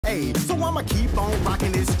Hey, so I'ma keep on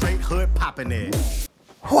rocking this straight hood popping it.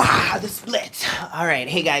 Wow, the split. Alright,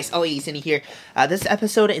 hey guys, Ethan here. This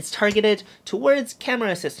episode is targeted towards camera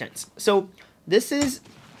assistants. So, this is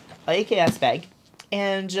a AKS bag,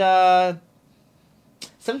 and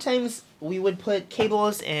sometimes we would put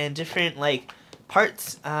cables and different, like,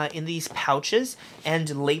 parts in these pouches, and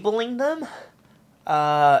labeling them,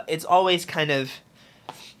 it's always kind of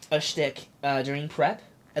a shtick during prep,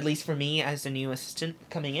 at least for me as a new assistant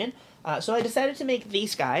coming in. So I decided to make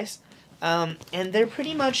these guys. And they're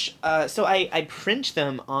pretty much, so I print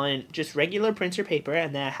them on just regular printer paper,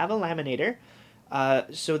 and then I have a laminator,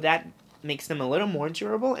 so that makes them a little more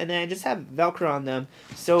durable, and then I just have Velcro on them,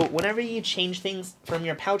 so whenever you change things from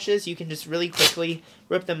your pouches, you can just really quickly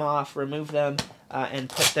rip them off, remove them, and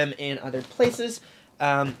put them in other places.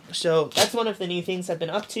 So that's one of the new things I've been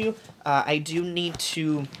up to. I do need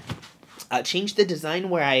to change the design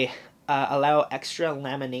where I allow extra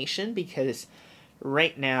lamination, because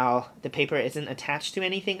right now the paper isn't attached to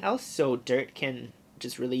anything else, so dirt can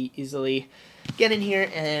just really easily get in here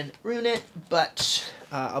and ruin it, but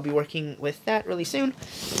I'll be working with that really soon.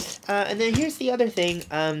 And then here's the other thing,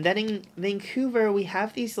 that in Vancouver we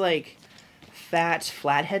have these like fat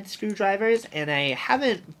flathead screwdrivers, and I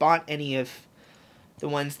haven't bought any of the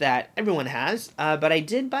ones that everyone has, but I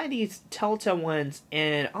did buy these Tilta ones,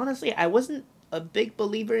 and honestly I wasn't a big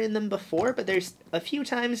believer in them before, but there's a few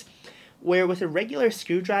times where with a regular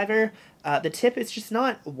screwdriver, the tip is just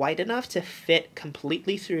not wide enough to fit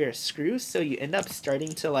completely through your screws, so you end up starting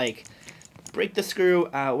to like break the screw,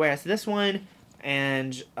 whereas this one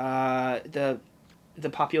and the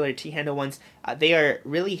popular T-handle ones, they are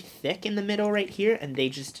really thick in the middle right here, and they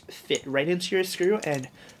just fit right into your screw, and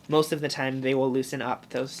most of the time they will loosen up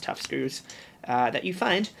those tough screws that you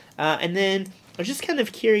find. And then I'm just kind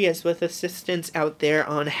of curious with assistants out there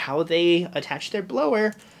on how they attach their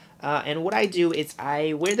blower. And what I do is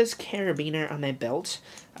I wear this carabiner on my belt,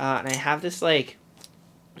 and I have this, like,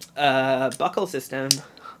 buckle system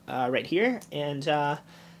right here, and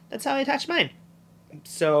that's how I attach mine.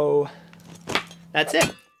 So, that's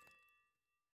it.